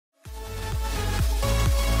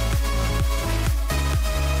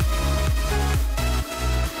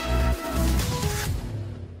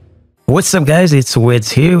What's up guys, it's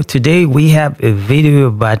Weds here. Today we have a video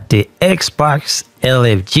about the Xbox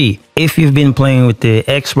LFG. If you've been playing with the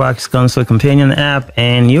Xbox Console Companion app,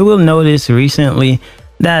 and you will notice recently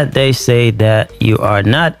that they say that you are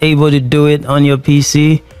not able to do it on your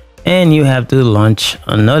PC and you have to launch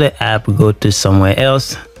another app, go to somewhere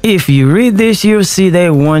else. If you read this, you'll see they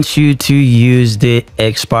want you to use the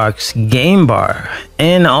Xbox Game Bar.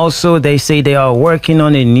 And also they say they are working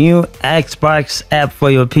on a new Xbox app for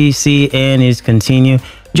your PC and it's continue.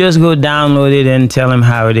 Just go download it and tell them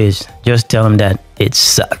how it is. Just tell them that it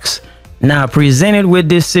sucks. Now, presented with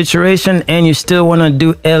this situation and you still want to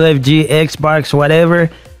do LFG, Xbox, whatever,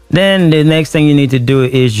 then the next thing you need to do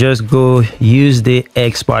is just go use the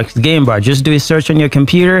Xbox Game Bar. Just do a search on your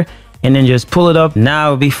computer and then just pull it up.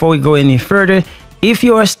 Now, before we go any further, if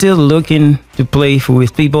you are still looking to play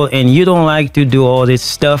with people and you don't like to do all this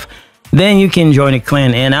stuff, then you can join a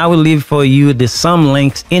clan, and I will leave for you some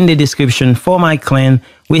links in the description for my clan.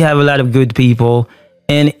 We have a lot of good people,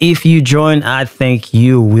 and if you join, I think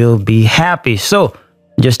you will be happy. So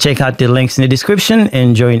just check out the links in the description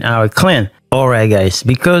and join our clan. Alright guys,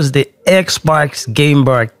 because the Xbox Game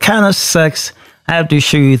Bar kind of sucks, I have to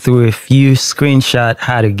show you through a few screenshots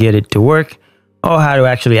how to get it to work or how to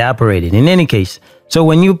actually operate it. In any case, so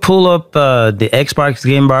when you pull up the Xbox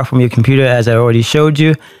Game Bar from your computer, as I already showed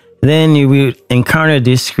you, then you will encounter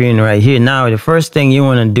this screen right here. Now, the first thing you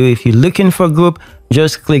want to do, if you're looking for group,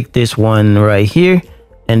 just click this one right here,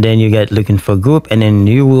 and then you get looking for group, and then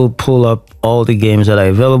you will pull up all the games that are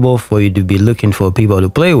available for you to be looking for people to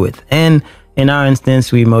play with. And in our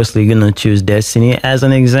instance, we're mostly gonna choose Destiny as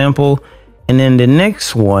an example. And then the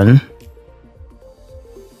next one,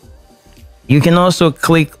 you can also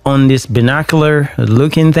click on this binocular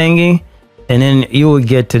looking thingy, and then you will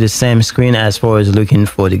get to the same screen as far as looking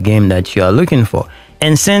for the game that you are looking for.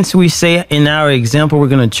 And since we say in our example we're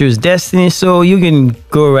going to choose Destiny, so you can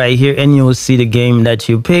go right here and you will see the game that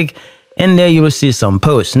you pick, and there you will see some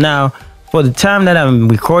posts. Now, for the time that I'm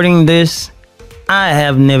recording this, I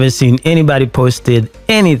have never seen anybody posted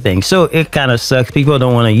anything, so it kind of sucks. People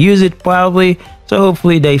don't want to use it probably, so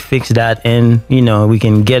hopefully they fix that, and you know, we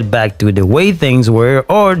can get back to the way things were,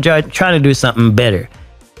 or try to do something better.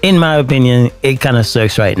 In my opinion, it kind of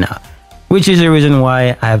sucks right now, which is the reason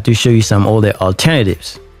why I have to show you some other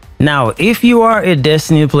alternatives. Now, if you are a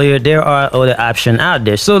Destiny player, there are other options out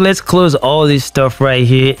there. So let's close all this stuff right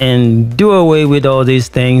here and do away with all these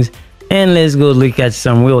things, and let's go look at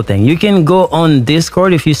some real thing. You can go on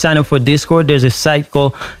Discord. If you sign up for Discord, there's a site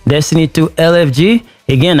called Destiny 2 LFG.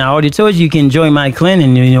 Again, I already told you, you can join my clan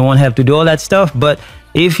and you won't have to do all that stuff. But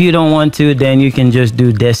if you don't want to, then you can just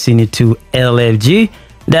do Destiny 2 LFG.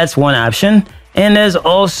 That's one option. And there's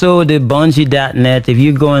also the Bungie.net. If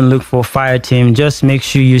you go and look for Fireteam, just make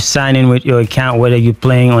sure you sign in with your account, whether you're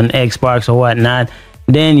playing on Xbox or whatnot,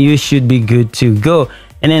 then you should be good to go.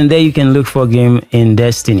 And then there you can look for a game in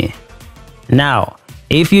Destiny. Now,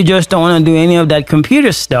 if you just don't want to do any of that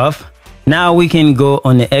computer stuff, now we can go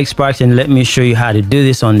on the Xbox, and let me show you how to do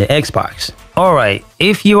this on the Xbox. Alright,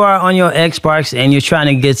 if you are on your Xbox and you're trying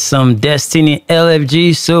to get some Destiny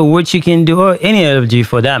LFG, so what you can do, or any LFG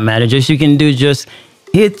for that matter, you can just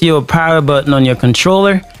hit your power button on your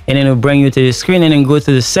controller, and then it'll bring you to the screen, and then go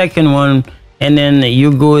to the second one, and then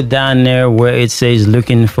you go down there where it says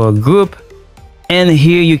looking for a group, and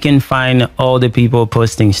here you can find all the people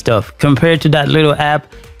posting stuff. Compared to that little app,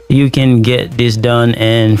 you can get this done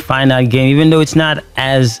and find that game, even though it's not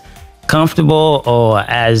as comfortable or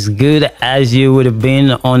as good as you would have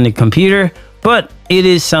been on the computer, but it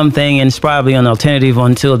is something, and it's probably an alternative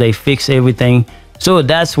until they fix everything. So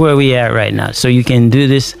that's where we are right now. So you can do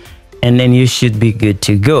this, and then you should be good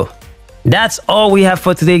to go. That's all we have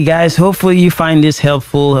for today, guys. Hopefully you find this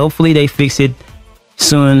helpful. Hopefully they fix it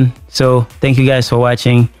soon. So thank you guys for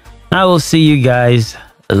watching. I will see you guys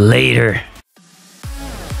later.